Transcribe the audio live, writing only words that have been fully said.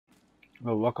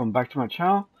Well, welcome back to my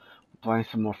channel. We're playing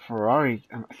some more Ferrari.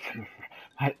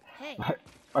 my, Hey, my,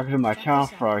 welcome to my check channel,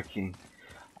 this out. Ferrari King.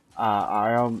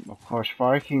 I am, of course,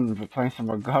 Ferrari King. We're playing some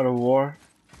more God of War.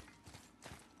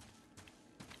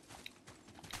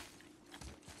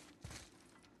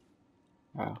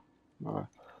 Uh, uh,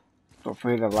 don't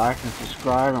forget to like and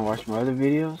subscribe and watch my other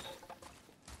videos.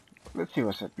 Let's see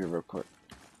what's up here real quick.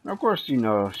 And of course,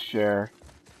 share.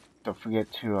 Don't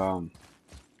forget to,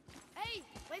 Hey,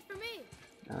 wait for me.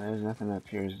 there's nothing up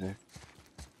here, is there?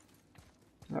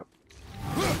 Nope.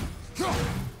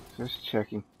 Just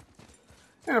checking.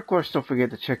 And of course, don't forget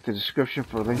to check the description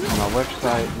for links to my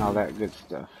website and all that good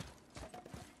stuff.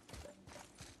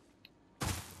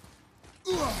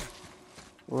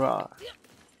 Right.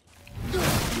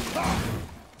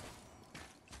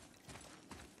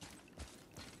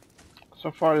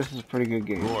 So far, this is a pretty good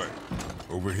game. Boy,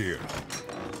 over here.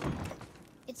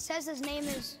 It says his name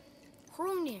is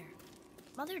Hrungnir.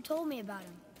 Mother told me about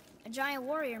him. A giant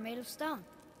warrior made of stone.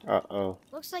 Uh-oh.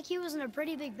 Looks like he was in a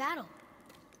pretty big battle.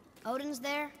 Odin's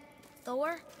there,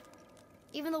 Thor,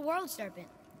 even the world serpent.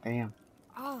 Damn.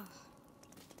 Oh,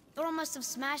 Thor must have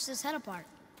smashed his head apart.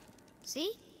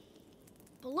 See?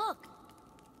 But look,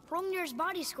 Hrungnir's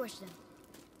body squished him.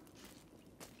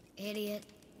 Idiot.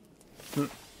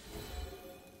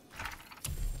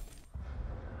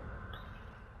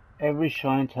 Every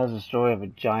shrine tells a story of a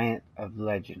giant of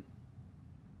legend.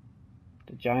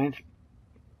 The giants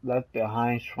left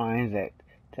behind shrines that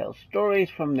tell stories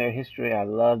from their history. I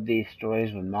love these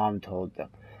stories when Mom told them.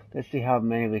 Let's see how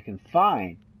many we can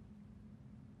find.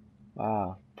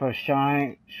 Wow. Per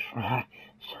shrine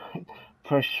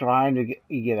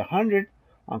you get 100.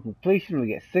 On completion, we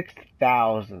get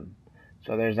 6,000.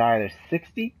 So there's either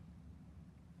 60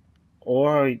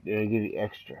 or they'll give you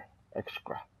extra, as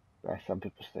some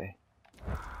people say.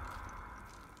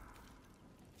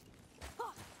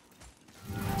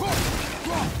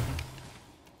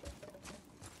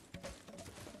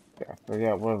 Gotta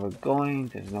figure out where we're going.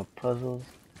 There's no puzzles,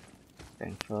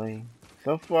 thankfully.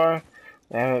 So far,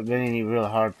 there haven't been any real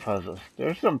hard puzzles.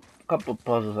 There's some couple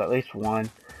puzzles, at least one,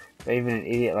 that even an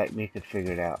idiot like me could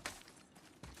figure it out.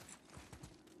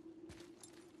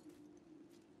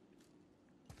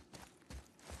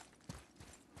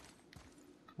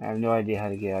 I have no idea how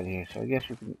to get out of here, so I guess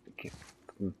we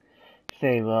can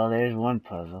say, well, there's one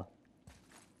puzzle.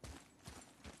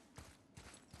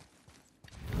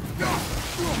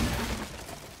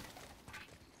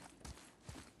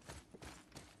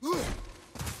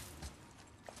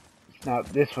 It's not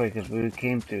this way because we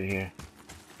came through here.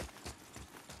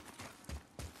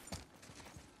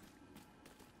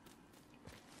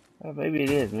 Well, maybe it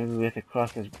is. Maybe we have to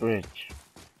cross this bridge.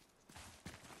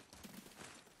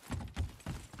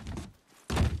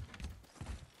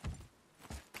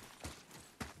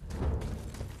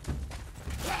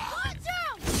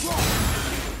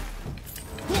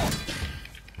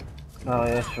 Oh,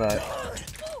 that's right.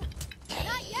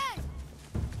 Not yet.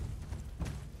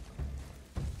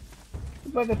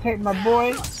 You better take my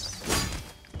boy. The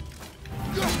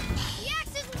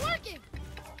axe isn't working.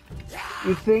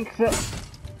 You think so?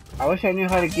 I wish I knew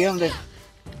how to get him to...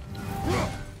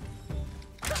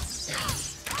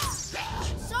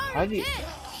 Sorry, How do you... kid.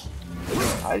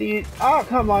 How do you... Oh,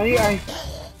 come on, you guys.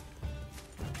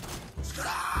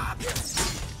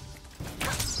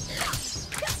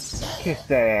 Kiss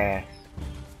that ass.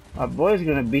 My boy's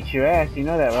gonna beat your ass, you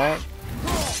know that, right? The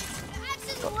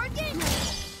axe isn't working.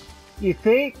 You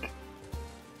think?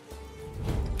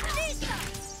 Lisa.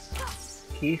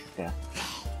 Kista.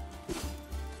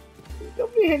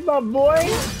 Don't be hit my boy!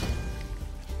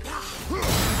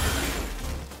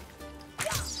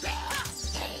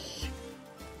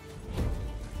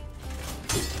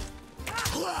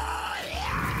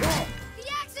 The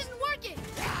axe isn't working.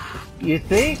 You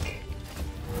think?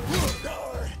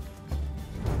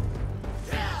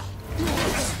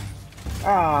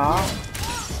 Ah,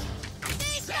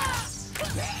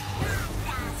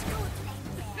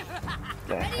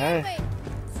 the heck?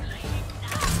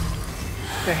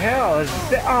 The hell is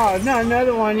that? Oh, not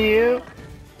another one, you!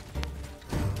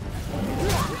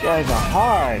 These guys are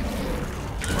hard.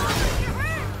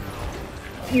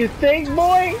 You think,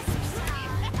 boy?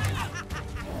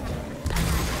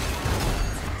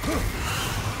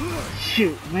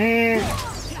 Shoot, man.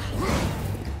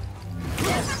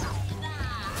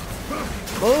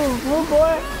 Move,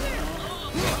 boy.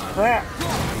 Crap.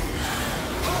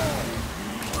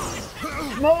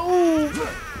 Move.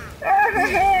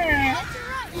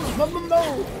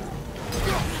 Move.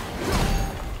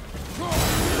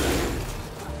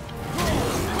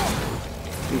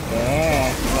 Yeah,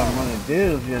 that's what I'm gonna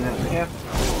do if you're not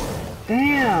careful.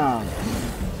 Damn!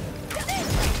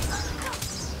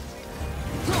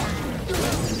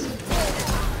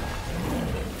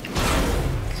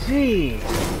 Gee!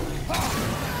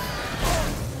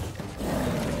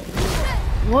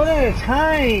 One at a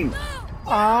time!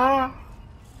 Ah!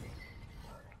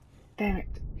 Damn it.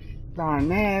 Darn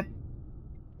that.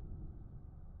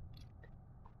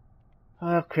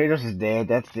 Oh, Kratos is dead.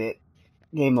 That's it.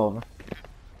 Game over.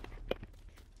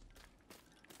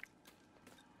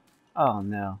 Oh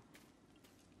no.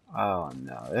 Oh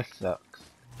no, this sucks.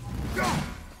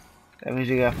 That means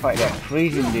we gotta fight that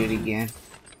freezing dude again.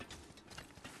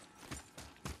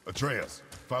 Atreus,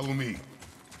 follow me.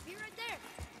 Be right there.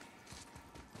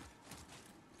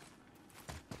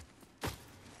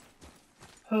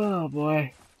 Oh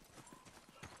boy.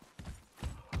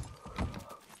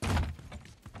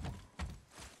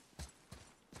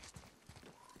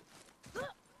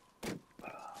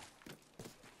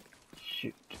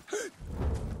 Shoot.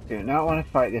 Do not want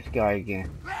to fight this guy again.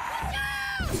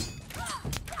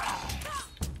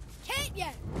 Can't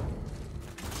yet.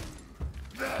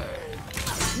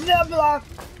 No block!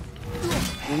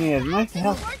 I mean, as much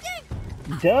help.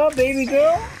 Duh, baby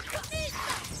girl!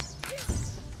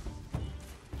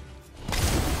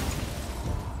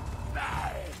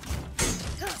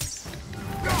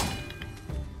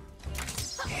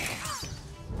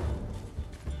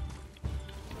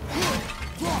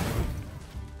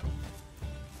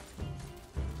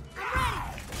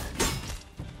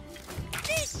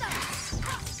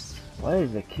 What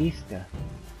is the Kista?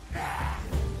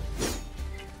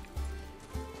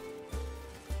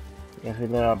 Guess we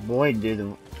let our boy do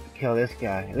the kill this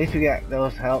guy. At least we got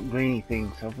those help greeny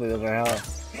things. Hopefully those are help.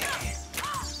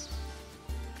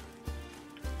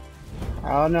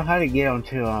 I don't know how to get them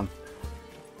to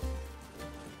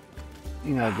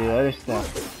you know, do other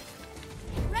stuff.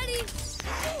 Ready?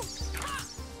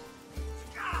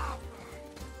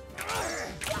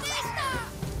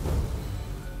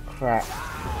 Crap.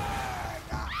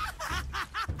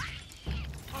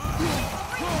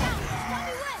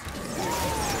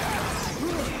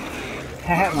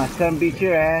 Haha, my son beat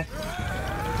your ass.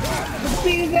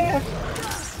 Beat his ass.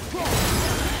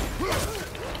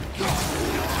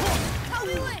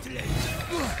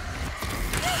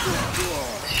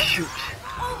 Shoot.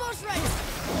 Almost ready.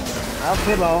 I'll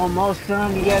put my almost,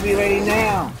 son. You gotta be ready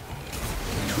now.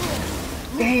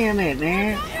 Damn it,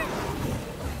 man.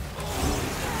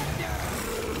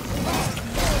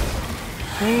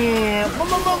 Damn.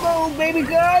 Move, baby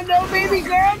girl. No, baby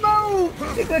girl,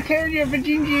 move. They're gonna tear your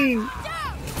vagine.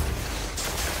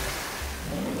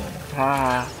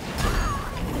 Ah.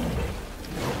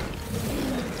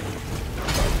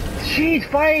 Jeez,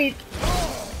 fight!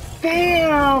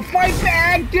 Damn! Fight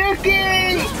back,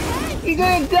 Dookie! You're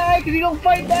gonna die because you don't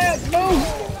fight back! Move!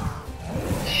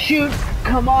 Shoot!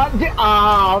 Come on!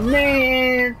 Oh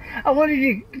man! I wanted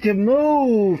you to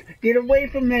move! Get away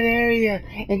from that area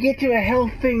and get to a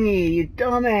health thingy, you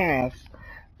dumbass!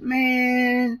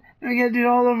 Man! Now we gotta do it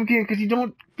all over again because you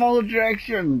don't follow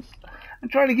directions! I'm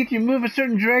trying to get you to move a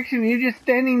certain direction and you're just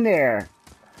standing there.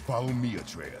 Follow me,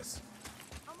 Atreus.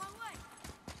 On my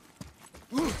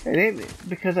way. It ain't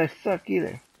because I suck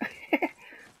either.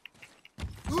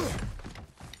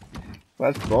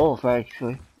 That's both,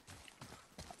 actually.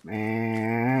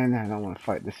 Man, I don't want to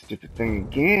fight this stupid thing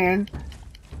again.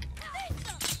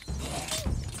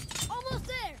 Almost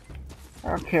there. I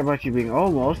don't care about you being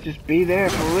almost, just be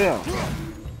there for real.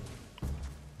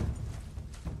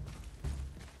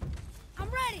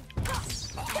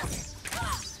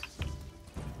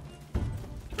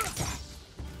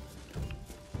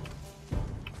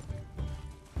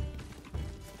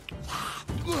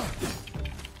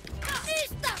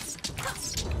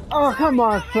 Oh, come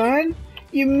on, son.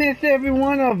 You missed every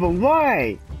one of them.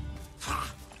 Why?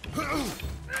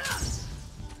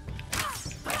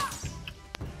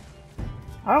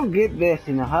 I don't get this,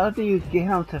 you know. How do you get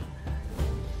him to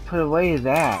put away his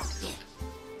axe?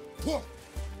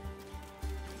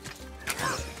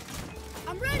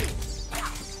 I'm ready.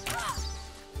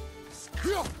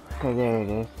 Okay, there it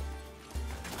is.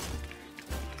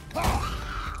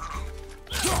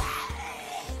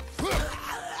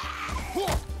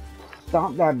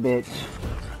 Stomp that bitch.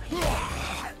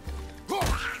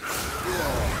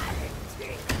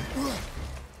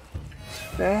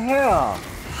 The hell?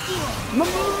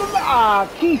 Ah,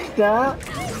 Kista.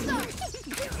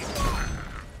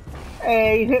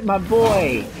 Hey, you hit my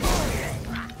boy.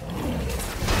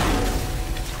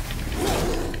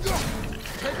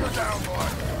 Take her down, boy.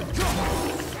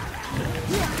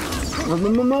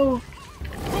 Move.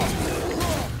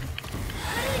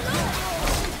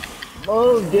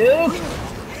 Oh, dude.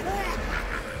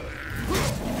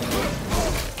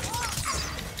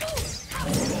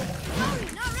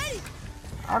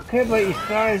 Okay, but you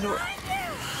size.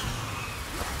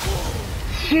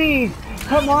 Jeez!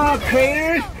 Come on,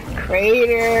 craters!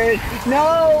 Craters!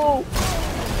 No!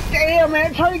 Damn, man!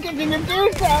 I'm trying to get you to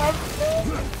do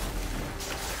something!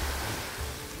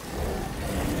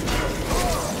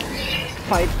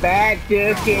 Fight back,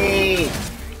 Dookie!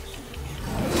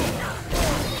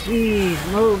 Jeez,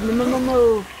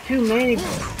 move! Too many.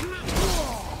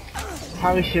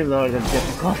 Probably should lower the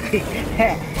difficulty.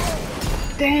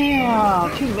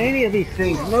 Damn! Too many of these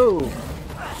things. Move!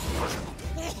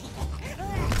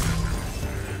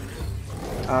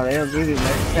 Oh, they don't give you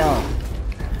much health.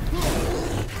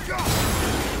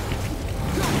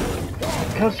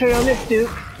 Concentrate on this, Duke.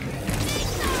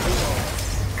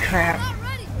 Crap.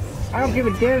 I don't give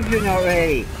a damn if you're not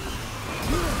ready.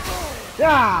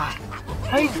 Ah!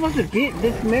 How are you supposed to beat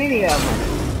this many of them?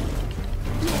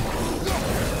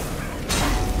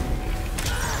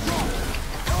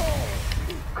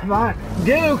 Come on,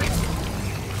 Duke!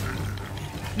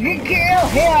 You kill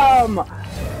him!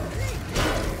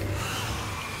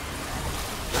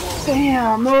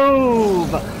 Damn,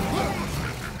 move!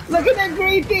 Look at that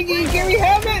green thingy! Can we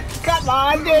have it? Come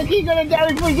on, Duke! He's gonna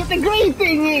die before we get the green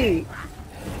thingy!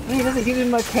 He doesn't give you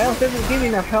much health. Doesn't give you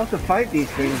enough health to fight these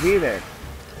things either.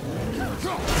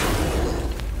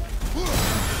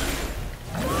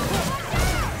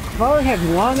 If I only had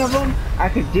one of them, I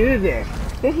could do this.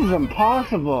 This is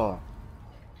impossible.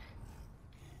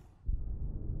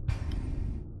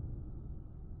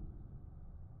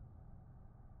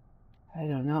 I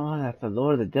don't know. I have to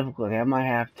lower the difficulty. I might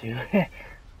have to.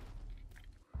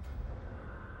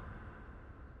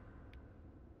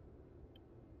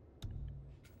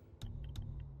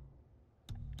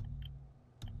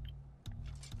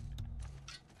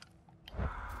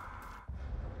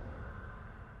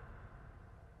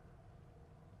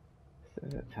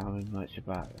 Doesn't tell me much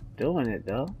about doing it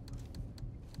though.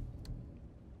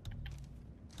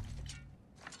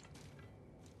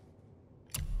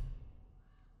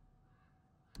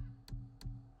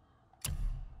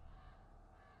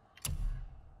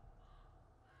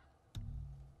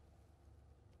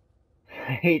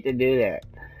 I hate to do that,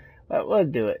 but we'll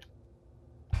do it.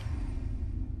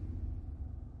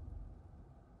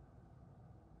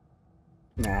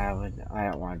 Nah, I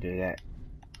don't want to do that.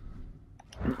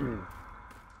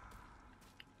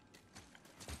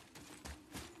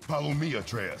 Follow me,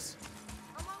 Atreus.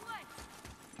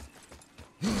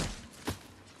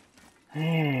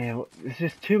 Man, there's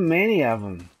just too many of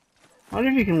them. I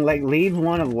wonder if you can like leave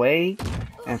one away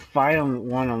and fight them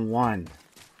one-on-one.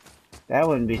 That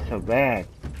wouldn't be so bad.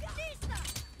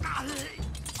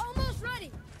 Almost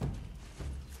ready.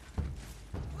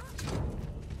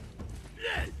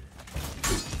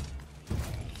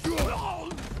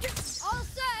 All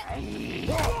set.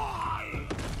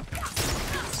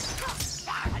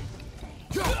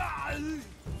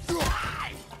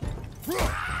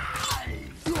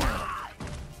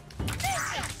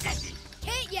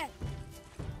 Can't yet.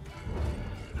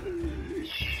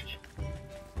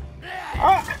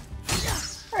 Ah!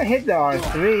 I hit the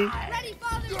R3. Ready,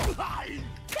 father.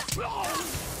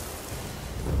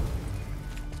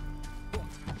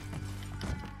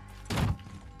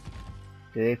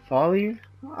 Did they follow you?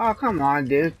 Oh, come on,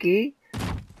 Dookie.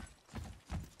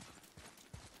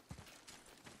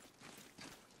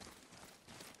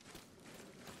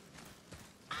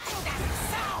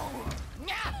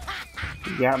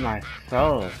 You got my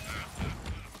soul.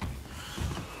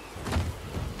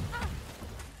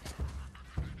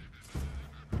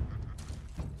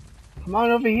 Come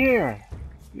on over here.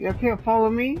 You can't follow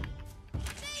me?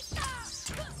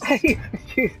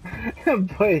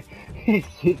 Boy, he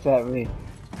shoots at me.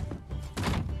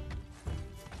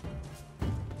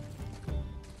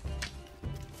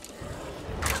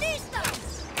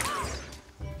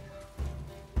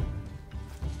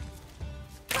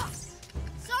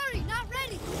 Sorry, not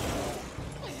ready.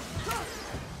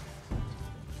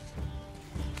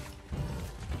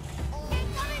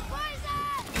 Incoming poison!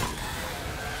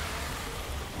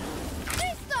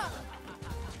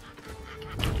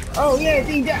 Oh yeah,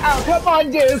 DJ. Oh, come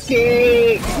on,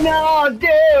 Dookie! No,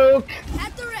 Duke!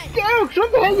 At the ready. Duke, what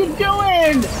the hell are you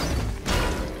doing?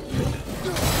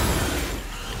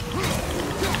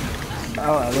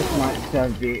 Oh, this might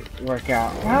still work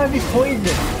out. How is he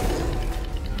poisoned?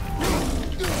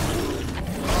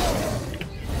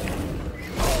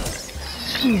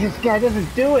 Jeez, this guy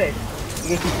doesn't do it. I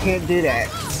guess he can't do that.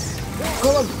 Go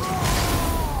on.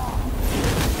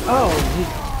 Oh,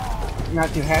 he's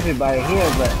not too happy about it here,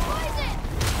 but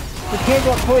the kid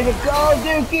got poisoned. Go,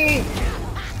 Dookie!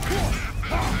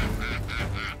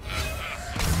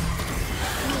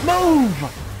 Move!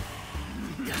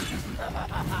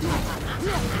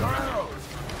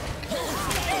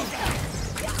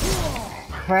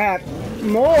 crap.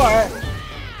 More?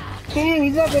 Damn,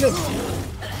 he's not gonna...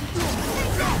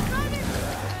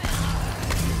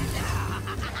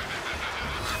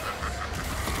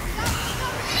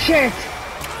 Shit!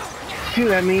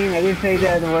 Shoot, I didn't say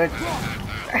that word.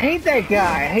 I hate that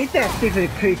guy. I hate that stupid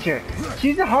creature.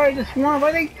 She's the hardest one.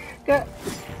 Why they got...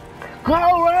 Go,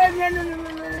 run! Run!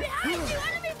 Behind you!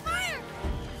 Enemy fire!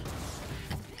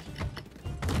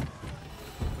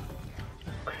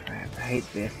 Crap, I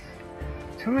hate this.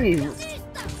 So many...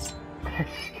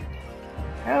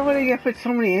 How would they get put so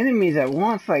many enemies at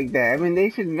once like that? I mean,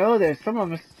 they should know that some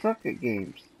of us suck at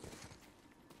games.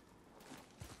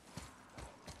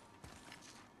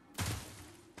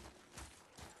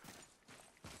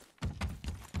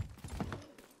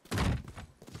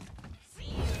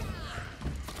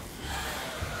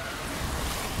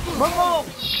 Whoa!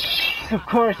 Of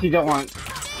course you don't want...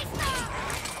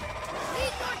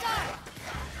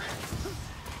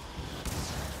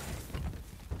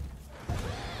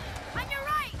 On your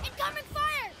right! Incoming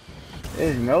fire!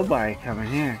 There's nobody coming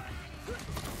here.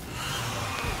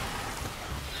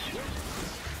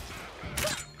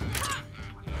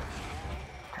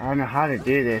 I don't know how to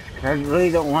do this, because I really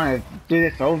don't want to do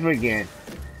this over again.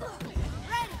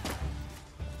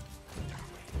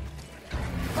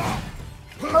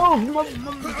 Oh!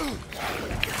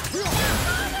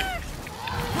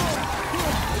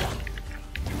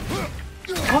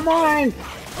 Come on!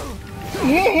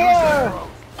 Here!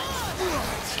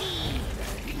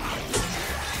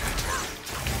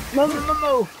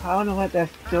 Move! I don't know what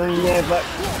that's doing there, but...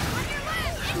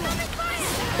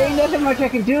 There ain't nothing much I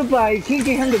can do about it. You can't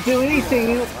get him to do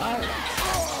anything.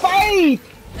 Fight!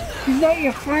 He's not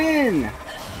your friend!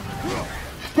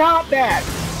 Stop that!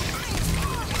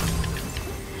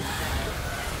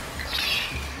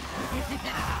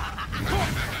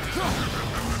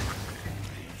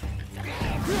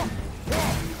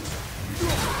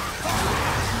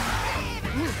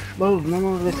 Move,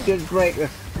 let's get a break.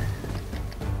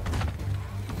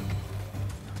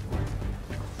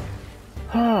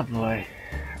 Oh boy,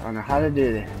 I don't know how to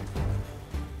do this.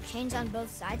 Chains on both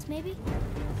sides, maybe?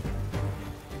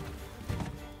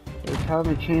 They tell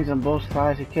me chains on both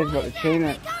sides. The kids about the chain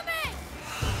it.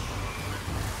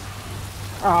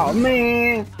 Oh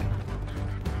man!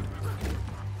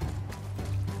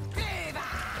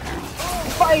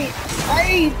 Fight!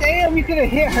 Hey, damn! You could have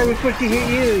hit her before she hit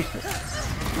you.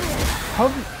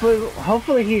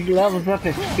 Hopefully he levels up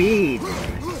his speed.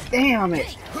 Damn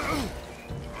it!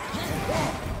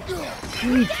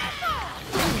 Jeez.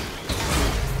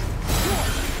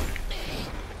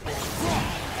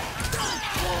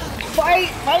 Fight!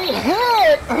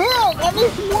 Hit! At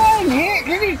least one hit!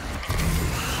 Give me...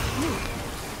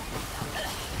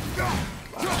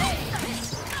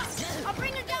 I'll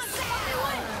bring it down.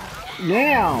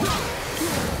 Now!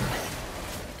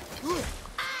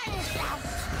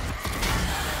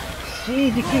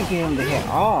 Jeez, you can't get him to hit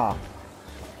off.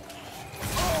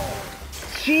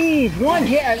 Jeez, one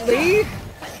hit at least?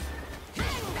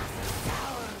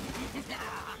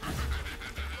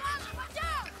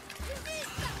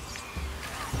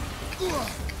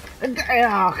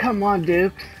 Oh, come on,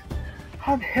 Dukes.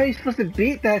 How the hell are you supposed to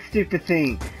beat that stupid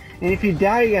thing? And if you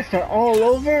die, you gotta start all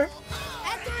over?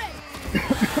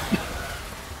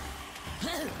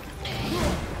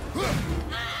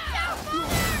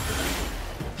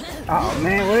 Oh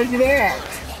man, where's it at?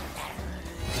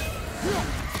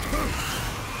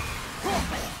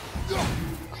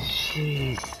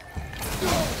 Jeez.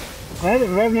 Why the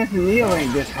Revenants and Neo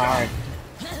ain't this hard?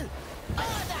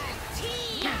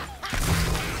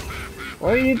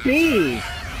 Where you be?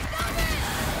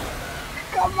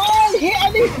 Come on, hit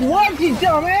at least once, you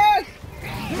dumbass!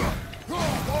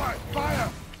 Fire!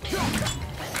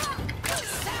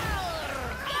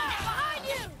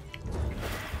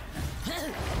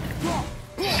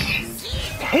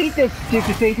 I hate this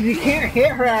stupid thing because you can't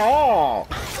hit her at all.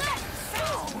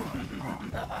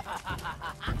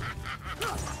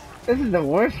 This is the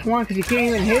worst one because you can't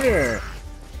even hit her.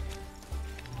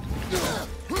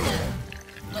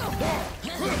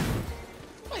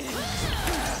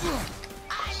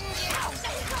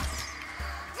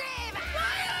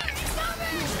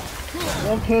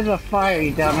 Don't kill the fire,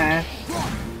 you dumbass.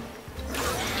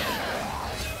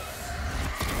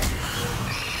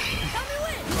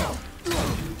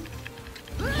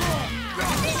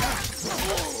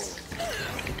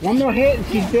 One more hit and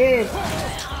she's dead.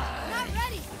 Not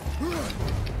ready.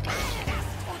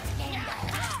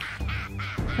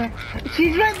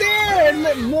 She's right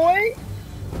there, boy.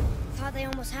 Thought they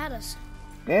almost had us.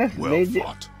 Yes, Well they did.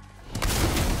 fought.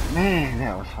 Man,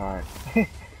 that was hard.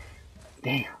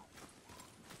 Damn.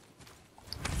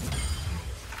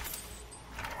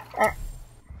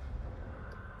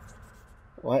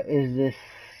 What is this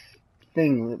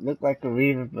thing? It looked like a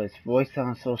reaver, but its voice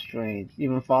sounds so strange.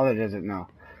 Even Father doesn't know.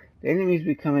 The enemies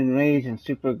become enraged and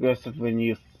super aggressive when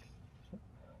you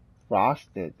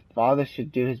frosted. Father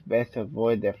should do his best to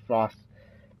avoid their frost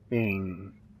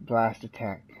being blast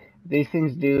attack. If these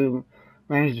things do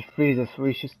manage to freeze us,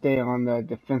 we should stay on the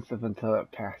defensive until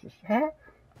it passes. Huh?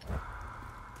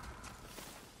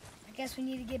 I guess we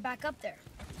need to get back up there.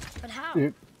 But how?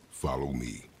 Yep. Follow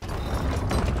me.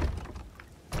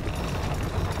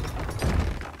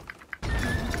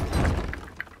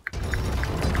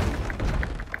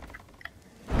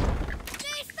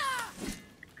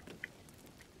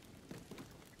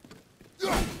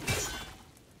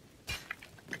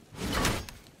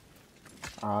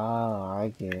 Oh,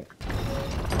 I get it.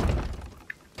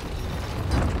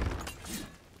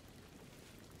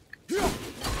 You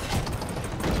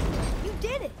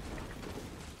did it!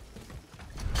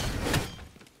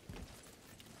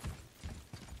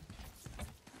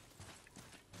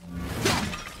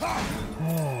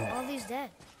 All these dead.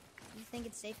 You think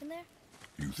it's safe in there?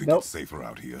 You think Nope. it's safer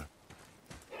out here?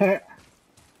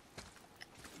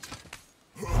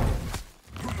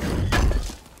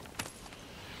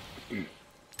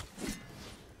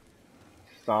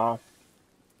 Soft.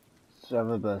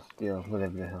 Server steel,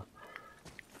 whatever the hell.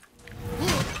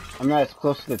 I'm not as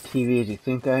close to the TV as you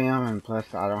think I am, and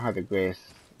plus I don't have the greatest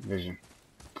vision.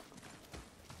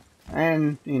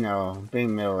 And, you know,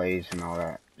 being middle-aged and all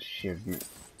that shit, isn't it?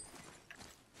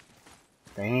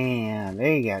 Damn,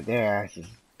 they got their asses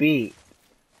beat.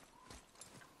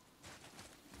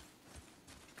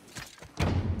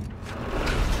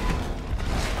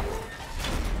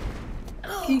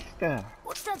 Kista.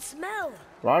 What's that smell?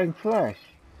 Rotting flesh.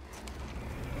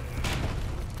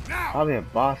 Probably a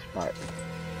boss fight.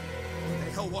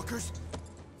 The Hellwalkers?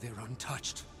 They're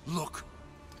untouched. Look.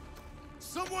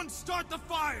 Someone start the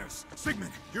fires!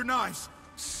 Sigmund, your knives!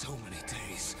 So many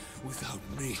days without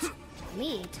meat.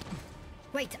 Meat?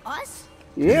 Wait, us?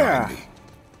 Yeah. Behind me.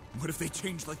 What if they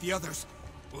change like the others?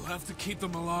 We'll have to keep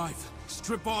them alive.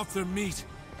 Strip off their meat.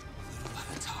 A little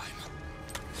at a time.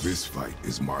 This fight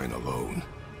is mine alone.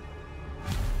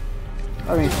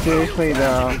 I mean, seriously,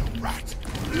 the Rat!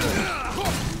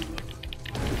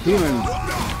 human.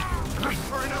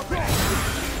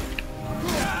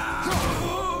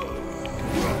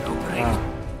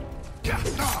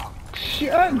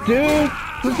 Shut, dude!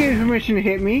 Who gave permission to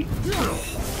hit me?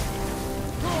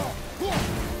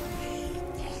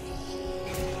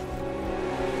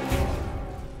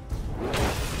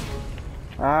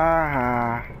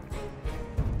 Ah,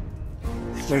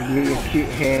 look at your cute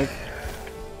head.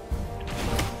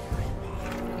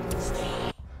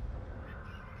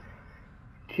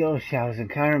 Kill showers.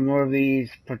 Encounter more of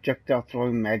these projectile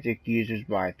throwing magic users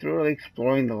by thoroughly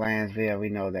exploring the lands. Yeah, we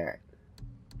know that.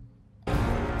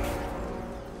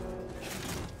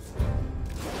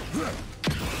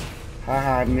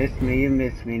 Haha, missed me, you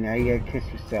missed me, now you gotta kiss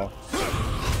yourself.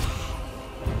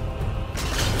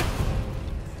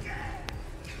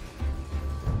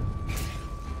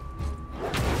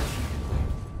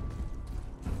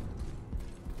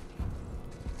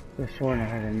 This one I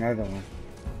had another one.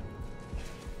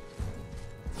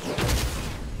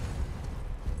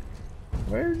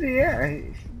 Where is he at?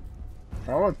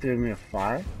 Someone threw me a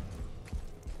fire.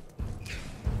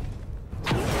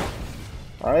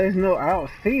 Oh, there's no, I don't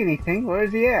see anything. Where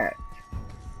is he at?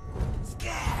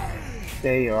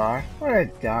 There you are. What a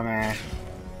dumbass.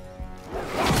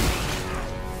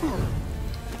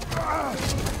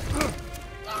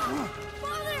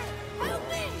 Father, help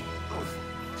me!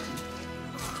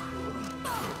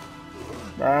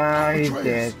 Ah, he's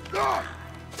dead.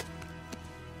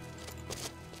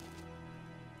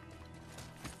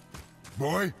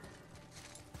 Boy?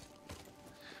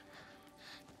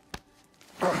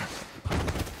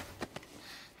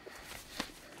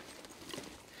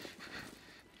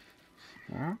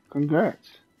 Well, congrats.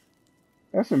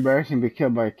 That's embarrassing to be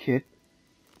killed by a kid.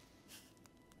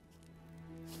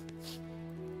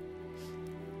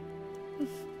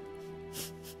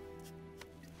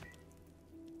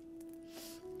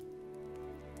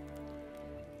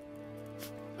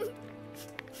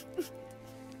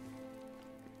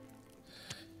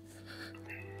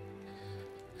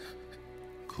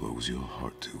 Close your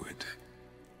heart to it.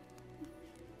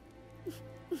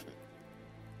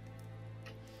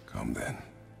 Come then.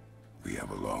 We have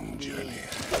a long journey.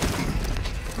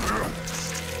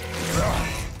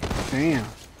 Damn.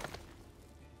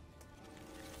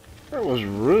 That was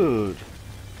rude.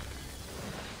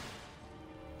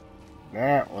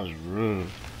 That was rude.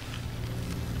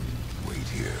 Wait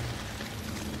here.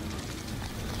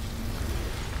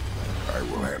 I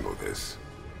will handle this.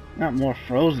 Not more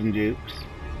frozen dupes.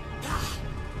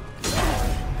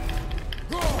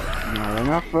 No, they're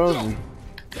not frozen.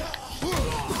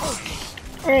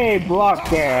 Hey, block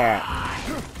that!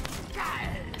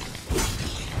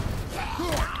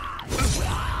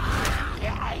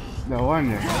 No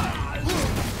wonder.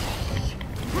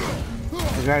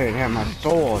 I didn't have my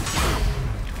sword.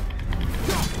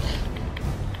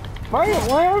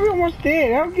 Why everyone's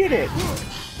dead? I don't get it.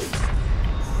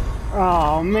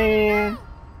 Oh man.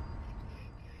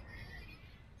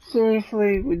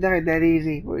 Seriously? We died that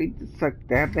easy? We sucked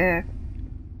that bad?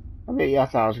 I mean, y'all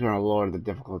thought I was gonna lower the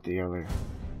difficulty earlier.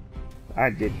 I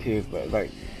did too, but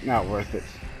like, not worth it.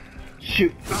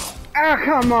 Shoot! Ah,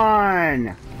 come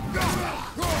on!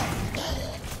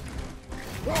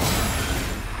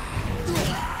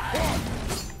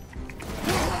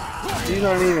 These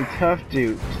aren't even tough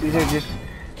dupes. These are just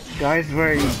guys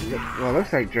wearing, well,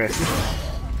 looks like dresses.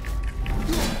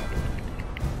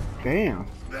 Damn.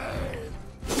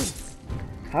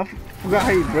 I forgot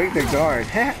how you break the guard.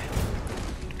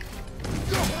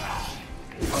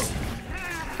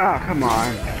 Oh, come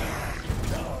on.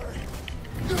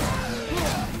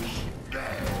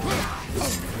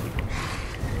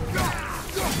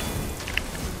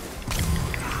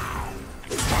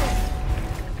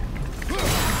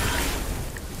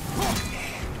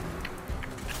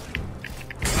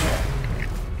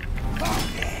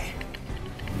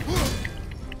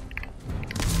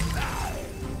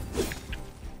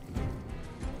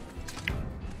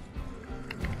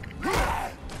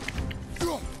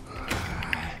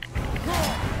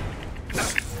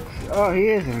 Oh, he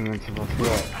is an invincible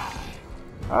threat.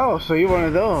 Oh, so you're one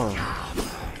of those.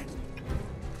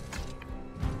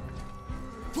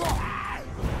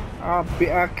 I'll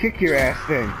kick your ass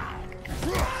then.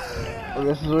 Well,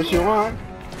 this is what you want.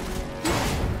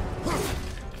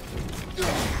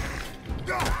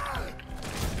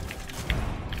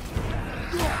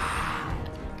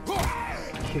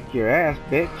 Kick your ass,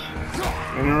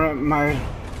 bitch. Interrupt my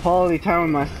quality time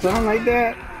with my son like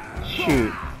that?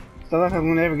 Shoot. It's not like I'm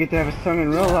gonna ever get to have a son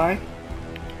in real life.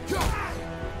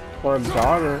 Or a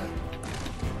daughter.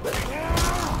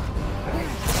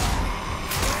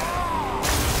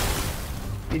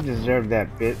 You deserve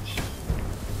that, bitch.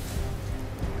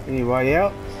 Anybody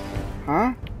else?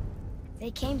 Huh?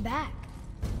 They came back.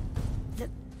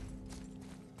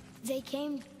 They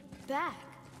came back.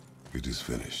 It is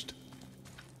finished.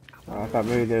 Oh, I thought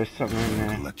maybe there was something in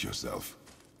there. Collect yourself.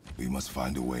 We must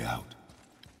find a way out.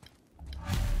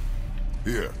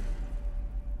 Here.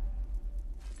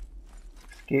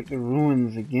 Escape the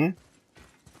ruins again.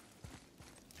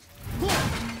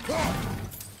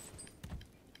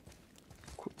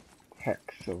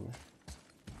 Heck, silver.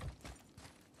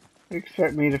 You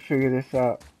expect me to figure this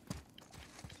out?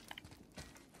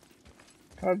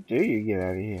 How dare you get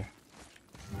out of here?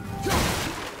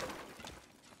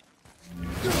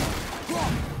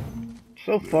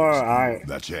 So far,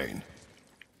 That chain.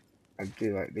 I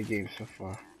do like the game so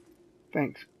far.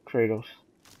 Thanks, Kratos.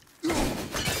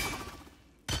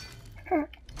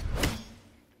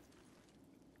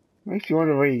 Makes you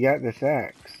wonder where you got this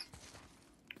axe.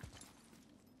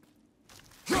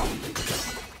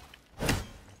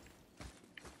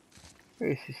 Let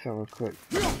me see something quick.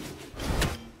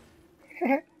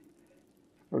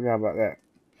 Forgot about that.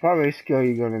 Probably a skill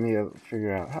you're gonna need to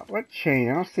figure out. What chain?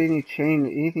 I don't see any chain,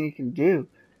 anything you can do.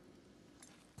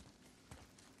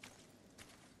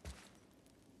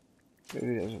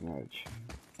 Maybe there's another chain.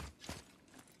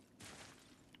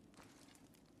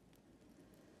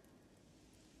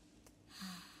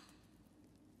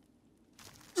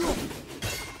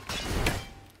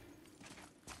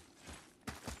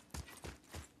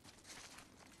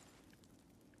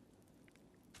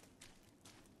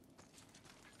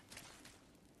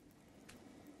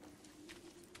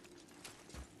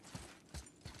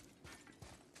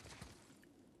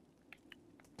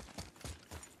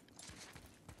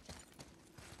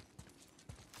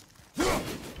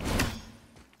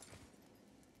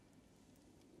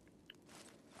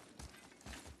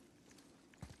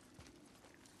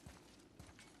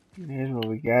 Here's where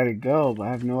we gotta go, but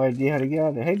I have no idea how to get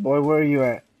out there. Hey boy, where are you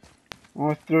at? I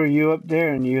want to throw you up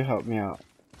there and you help me out.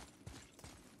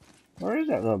 Where is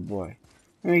that little boy?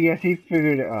 Let me guess, he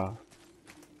figured it out.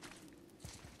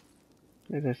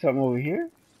 Is there something over here?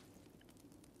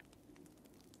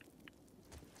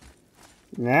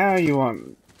 Now you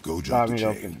want Go drop the me to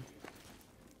chain. open.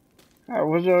 I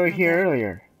was over here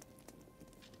earlier.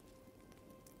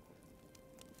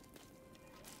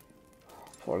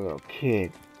 Poor little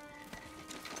kid.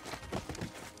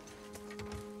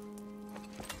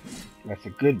 That's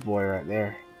a good boy right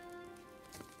there.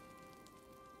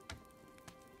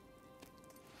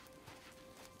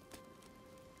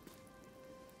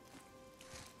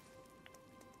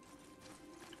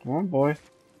 Come on, boy.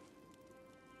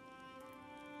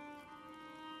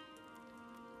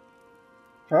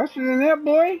 Faster than that,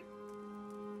 boy?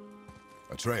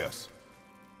 Atreus,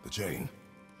 the chain.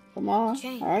 Come on.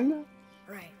 Chain. I know.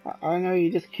 Right. I know you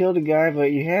just killed a guy,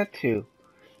 but you had to.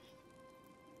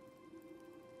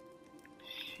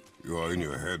 You are in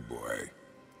your head, boy.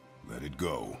 Let it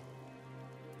go.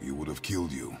 He would have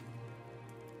killed you.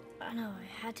 I know,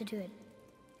 I had to do it.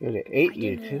 It would have ate I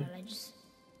you, didn't know too. that, I just...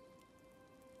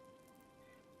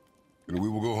 And we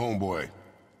will go home, boy.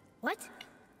 What?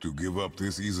 To give up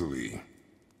this easily.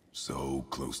 So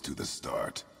close to the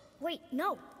start. Wait,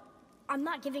 no. I'm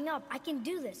not giving up. I can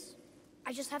do this.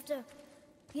 I just have to,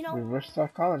 you know, Reverse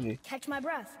psychology. catch my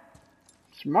breath.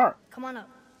 Smart. Come on up.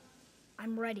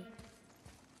 I'm ready.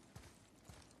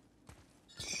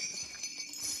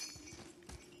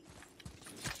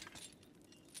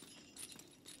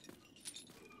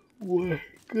 What?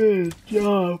 Good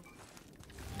job.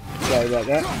 Sorry about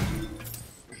that.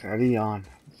 It's already on.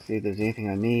 Let's see if there's anything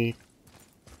I need.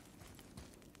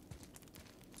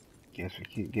 Guess we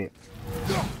can't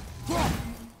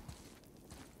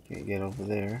get over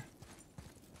there.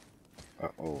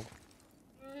 Uh-oh.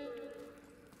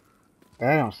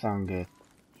 That don't sound good.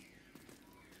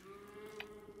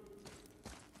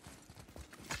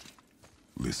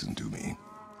 Listen to me.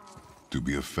 To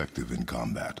be effective in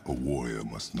combat, a warrior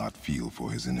must not feel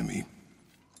for his enemy.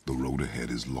 The road ahead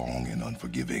is long and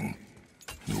unforgiving.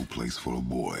 No place for a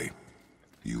boy.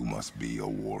 You must be a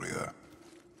warrior.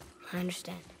 I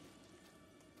understand.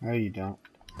 No, you don't.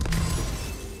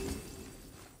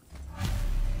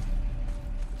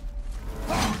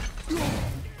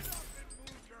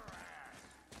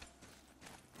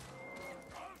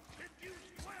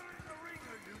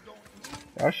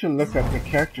 I should look up the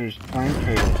characters playing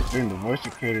creators, doing the voice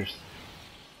of creators.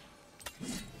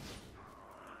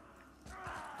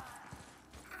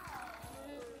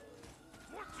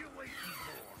 What you waiting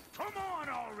for? Come on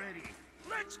already!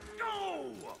 Let's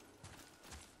go!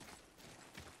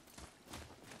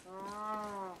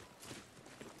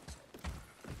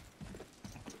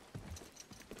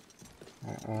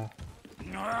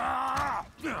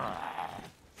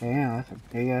 Damn, that's a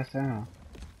big ass sound.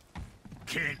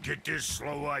 Can't get this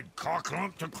slow-eyed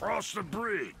cocklump to cross the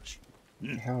bridge.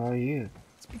 What the hell are you?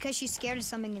 It's because she's scared of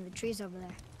something in the trees over there.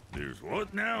 There's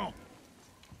what now?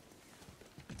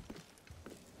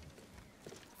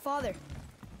 Father,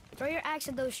 throw your axe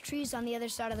at those trees on the other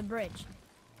side of the bridge.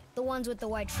 The ones with the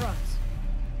white trunks.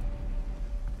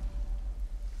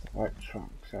 White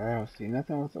trunks. I don't see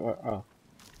nothing with the white. Oh.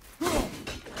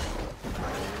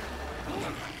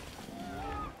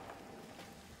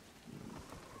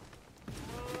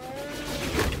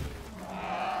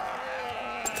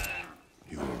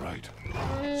 You were right.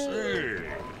 Say,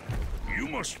 you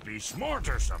must be smart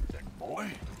or something, boy.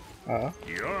 Uh-oh.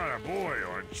 You are a boy,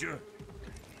 aren't you?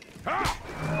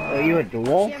 Ha! Are you a Do you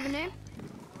dwarf? have a name?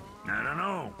 I don't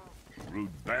know. Rude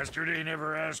bastard ain't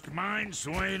ever asked mine,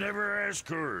 so ain't ever asked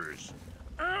hers.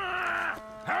 Ah!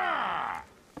 Ha!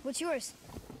 What's yours?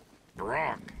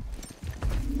 Brock.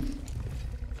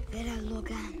 Vera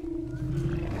Logan.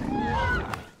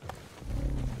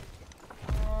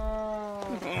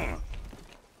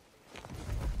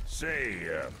 Say,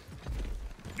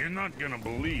 you're not gonna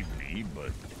believe me,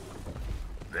 but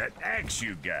that axe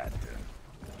you got,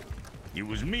 it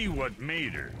was me what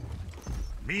made her.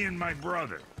 Me and my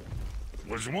brother.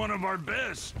 Was one of our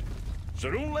best. So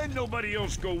don't let nobody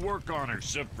else go work on her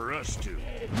except for us two.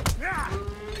 Ah!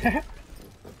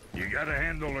 You gotta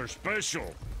handle her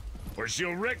special, or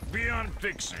she'll wreck beyond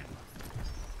fixing.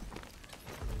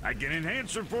 I can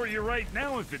enhance her for you right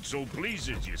now if it so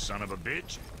pleases you, son of a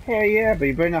bitch. Hell yeah, but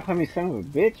you better not call me son of a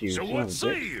bitch, you So son of what a say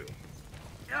bitch. you?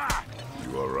 Ah!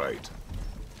 You are right.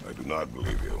 I do not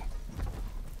believe you.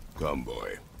 Come,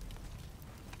 boy.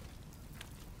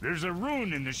 There's a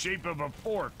rune in the shape of a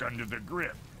fork under the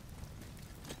grip.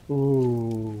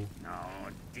 Ooh. No,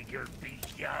 digger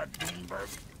beast,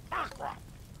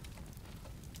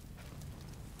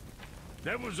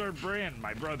 That was our brand,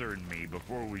 my brother and me,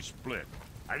 before we split.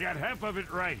 I got half of it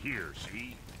right here,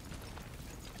 see?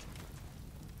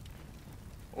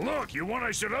 Look, you want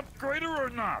I should upgrade her or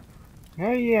not?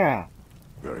 Hell yeah.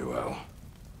 Very well.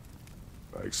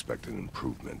 I expect an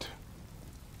improvement.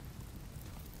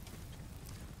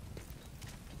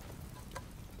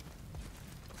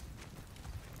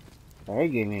 They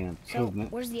gave me an So,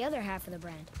 improvement. where's the other half of the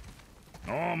brand?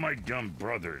 Oh, my dumb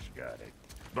brothers got it.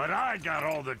 But I got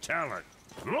all the talent.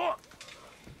 Look!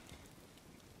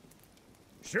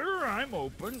 Sure, I'm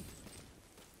open.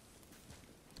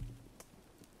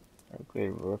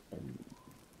 Upgrade weapon.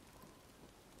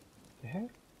 The heck?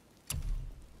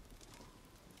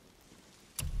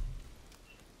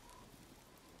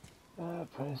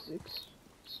 press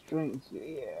strength,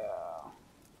 yeah.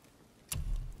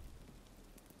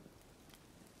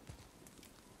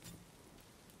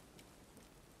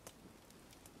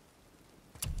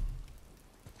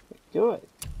 Do it.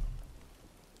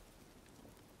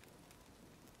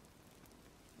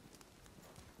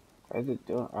 What is it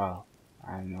doing? Oh,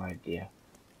 I have no idea.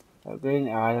 Upgrading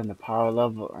the item, the power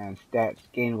level and stats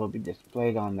gained will be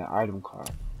displayed on the item card.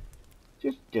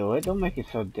 Just do it. Don't make it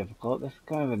so difficult. That's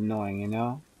kind of annoying, you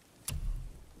know?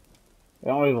 I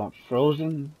don't really want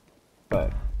frozen,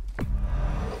 but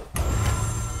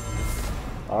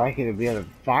I like it to be able to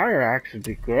fire axe would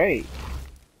be great.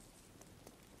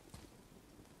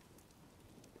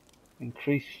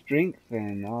 Increase strength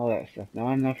and all that stuff.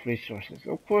 Not enough resources.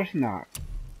 Of course not.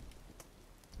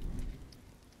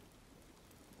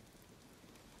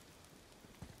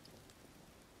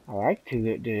 I like to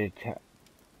do the attack.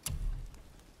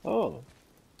 Oh.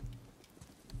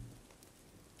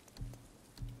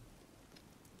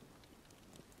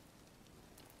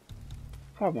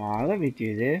 Come on, let me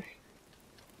do this.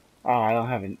 Oh, I don't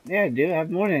have it. Yeah, I do. I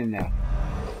have more than enough.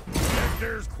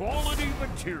 There's quality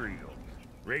material.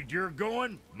 Rate you're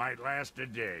going might last a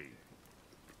day.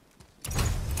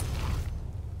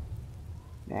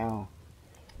 Now,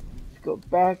 let's go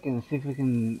back and see if we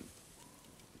can...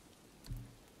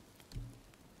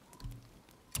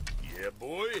 Yeah,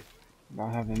 boy.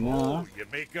 Don't have enough. Oh, you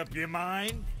make up your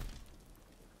mind?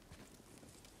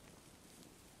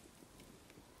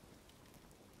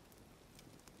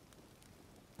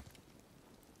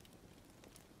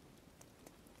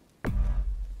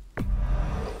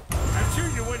 I'm sure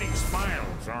your winning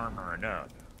smiles armor enough,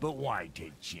 but why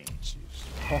take chances?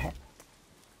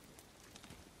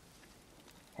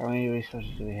 How many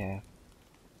resources do we have?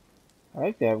 I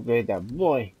like to upgrade that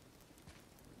boy.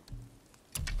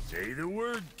 Say the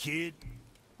word, kid.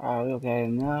 Oh, we don't got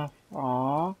enough.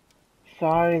 Aw.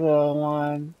 Sorry, little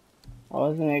one. I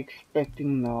wasn't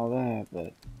expecting all that,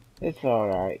 but it's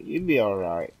alright. You'll be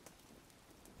alright.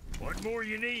 What more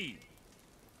you need?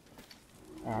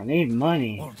 I need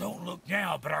money. Well, don't look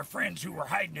now, but our friends who were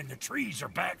hiding in the trees are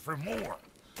back for more.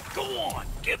 Go on,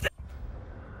 give them.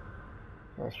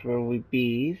 That's where we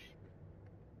bees.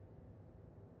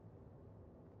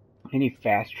 Any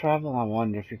fast travel? I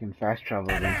wonder if you can fast travel.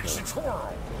 That axe and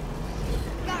twirl.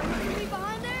 Got room for me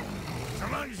behind there? So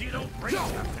long as you don't break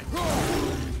something.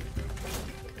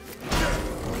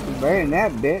 Better than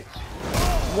that, bitch.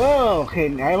 Whoa,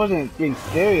 okay, I wasn't being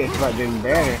serious about doing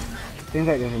better. Seems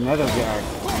like there's another guy.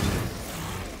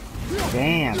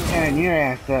 Damn, tearing your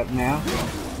ass up now.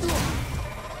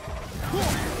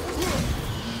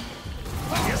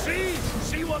 You see?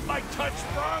 See what my touch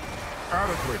brought?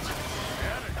 Adequate. You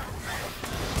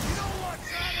know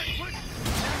what's adequate?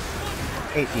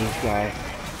 Hate these guys.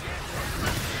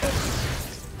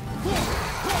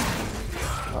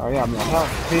 Oh yeah, I'm gonna help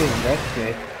too, that's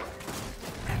good.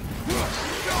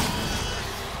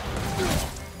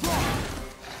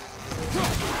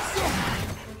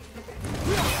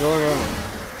 Short of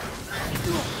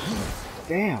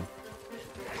damn.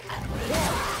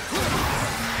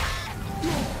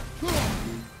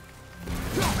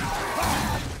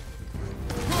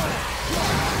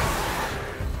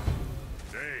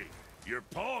 Say, your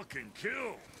paw can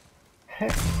kill. Learn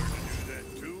to do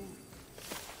that too?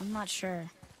 I'm not sure.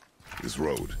 This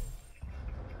road.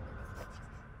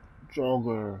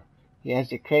 Droger. He has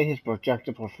to create his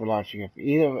projectile for launching it.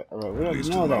 Either we don't Leads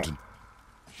to know the that. mountain.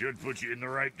 Should put you in the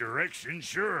right direction,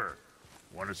 sure.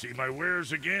 Want to see my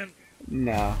wares again?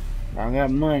 No. I don't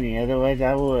got money, otherwise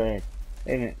I would. Wait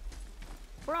a minute.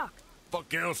 Brock,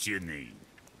 Fuck else you need?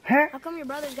 Huh? how come your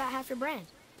brother's got half your brand?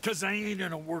 Cause I ain't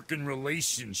in a working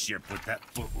relationship with that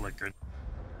footlicker.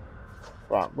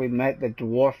 Well, we met the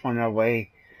dwarf on our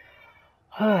way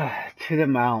to the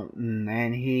mountain,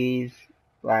 and he's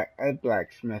a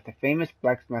blacksmith, a famous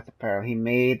blacksmith apparel. He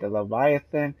made the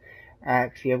Leviathan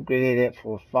axe. He upgraded it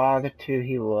for father too.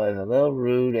 He was a little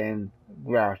rude and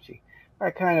grouchy.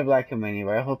 I kind of like him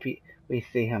anyway. I hope we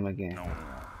see him again. No.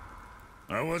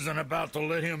 I wasn't about to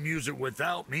let him use it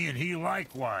without me, and he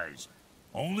likewise.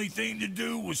 Only thing to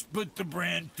do was split the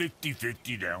brand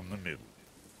 50-50 down the middle.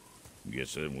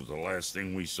 Guess that was the last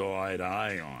thing we saw eye to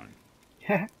eye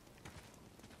on.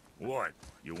 What?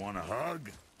 You want a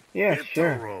hug? Yeah, Hit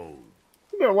sure. the road.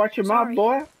 You better watch your mouth, Sorry.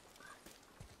 boy.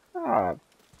 Ah,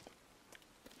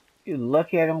 you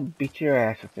lucky I don't beat your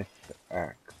ass with this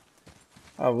axe.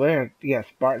 Oh, you got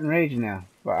Spartan Rage now,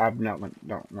 but I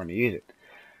don't want to use it.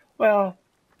 Well,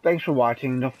 thanks for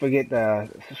watching. Don't forget to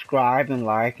subscribe and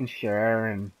like and share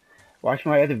and watch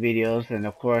my other videos. And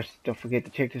of course, don't forget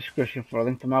to check the description for a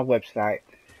link to my website.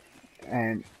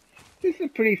 And This is a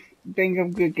pretty dang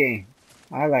of good game.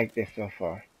 I like this so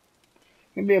far.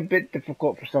 It can be a bit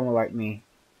difficult for someone like me,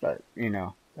 but, you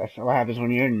know, that's what happens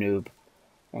when you're a noob.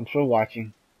 Thanks for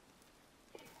watching.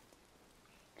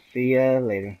 See ya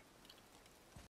later.